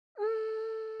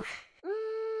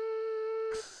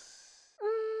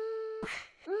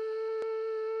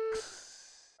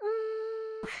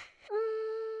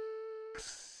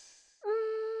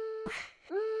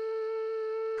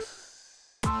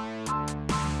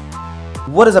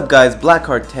What is up guys,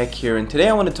 Blackheart Tech here, and today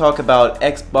I want to talk about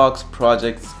Xbox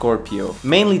Project Scorpio,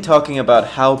 mainly talking about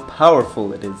how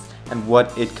powerful it is and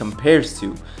what it compares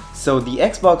to. So the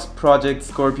Xbox Project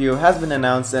Scorpio has been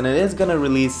announced and it is going to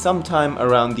release sometime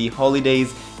around the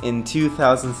holidays in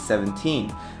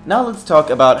 2017. Now let's talk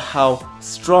about how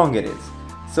strong it is.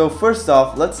 So first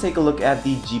off, let's take a look at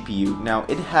the GPU. Now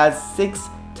it has 6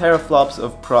 teraflops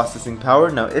of processing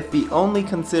power. Now if we only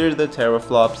consider the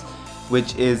teraflops,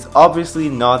 which is obviously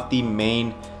not the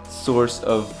main source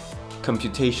of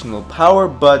computational power,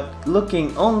 but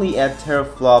looking only at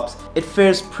teraflops, it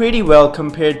fares pretty well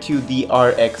compared to the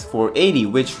RX 480,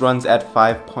 which runs at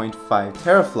 5.5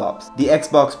 teraflops. The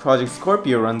Xbox Project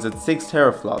Scorpio runs at 6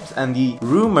 teraflops, and the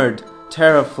rumored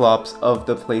teraflops of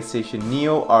the PlayStation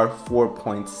Neo are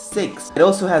 4.6. It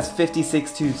also has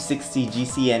 56 to 60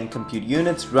 GCN compute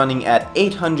units running at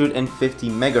 850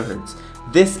 MHz.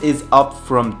 This is up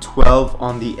from 12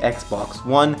 on the Xbox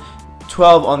One.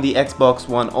 12 on the Xbox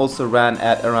One also ran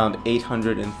at around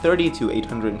 830 to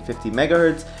 850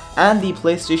 MHz, and the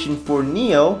PlayStation 4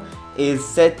 Neo is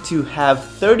set to have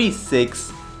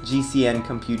 36 GCN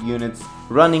compute units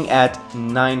running at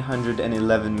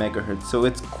 911 MHz, so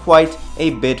it's quite a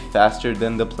bit faster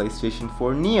than the PlayStation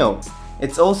 4 Neo.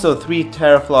 It's also 3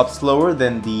 teraflops slower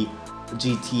than the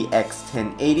GTX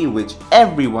 1080, which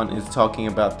everyone is talking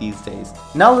about these days.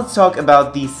 Now let's talk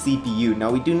about the CPU. Now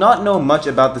we do not know much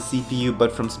about the CPU,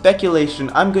 but from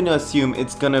speculation I'm going to assume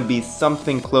it's going to be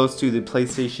something close to the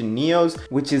PlayStation Neos,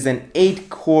 which is an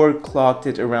 8-core clocked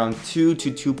at around 2 to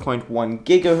 2.1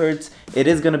 GHz. It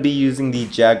is going to be using the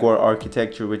Jaguar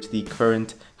architecture, which the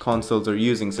current consoles are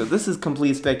using. So this is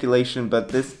complete speculation, but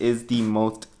this is the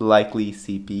most likely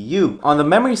CPU. On the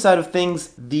memory side of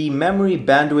things, the memory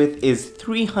bandwidth is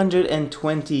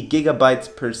 320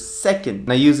 gigabytes per second.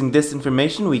 Now using this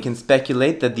information, we can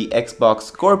speculate that the Xbox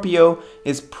Scorpio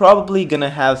is probably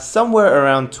gonna have somewhere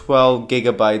around 12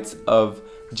 gigabytes of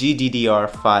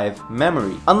GDDR5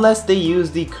 memory, unless they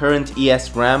use the current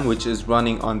ESRAM, which is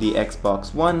running on the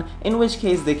Xbox One, in which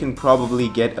case they can probably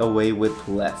get away with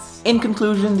less. In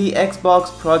conclusion, the Xbox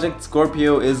Project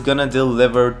Scorpio is gonna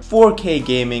deliver 4K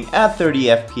gaming at 30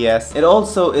 FPS. It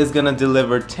also is gonna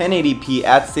deliver 1080p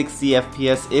at 60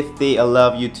 FPS if they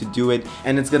allow you to do it,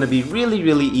 and it's gonna be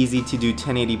really easy to do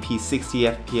 1080p 60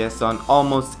 FPS on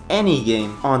almost any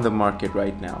game on the market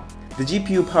right now. The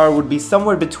GPU power would be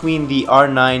somewhere between the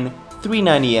R9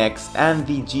 390X and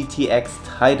the GTX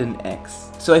Titan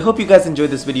X. So I hope you guys enjoyed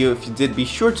this video. If you did, be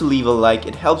sure to leave a like,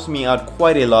 it helps me out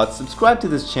quite a lot. Subscribe to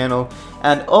this channel,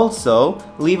 and also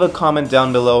leave a comment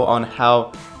down below on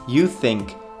how you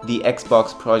think the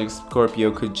Xbox Project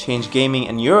Scorpio could change gaming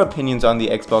and your opinions on the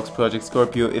Xbox Project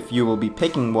Scorpio if you will be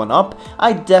picking one up.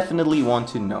 I definitely want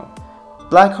to know.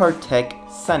 Blackheart Tech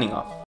signing off.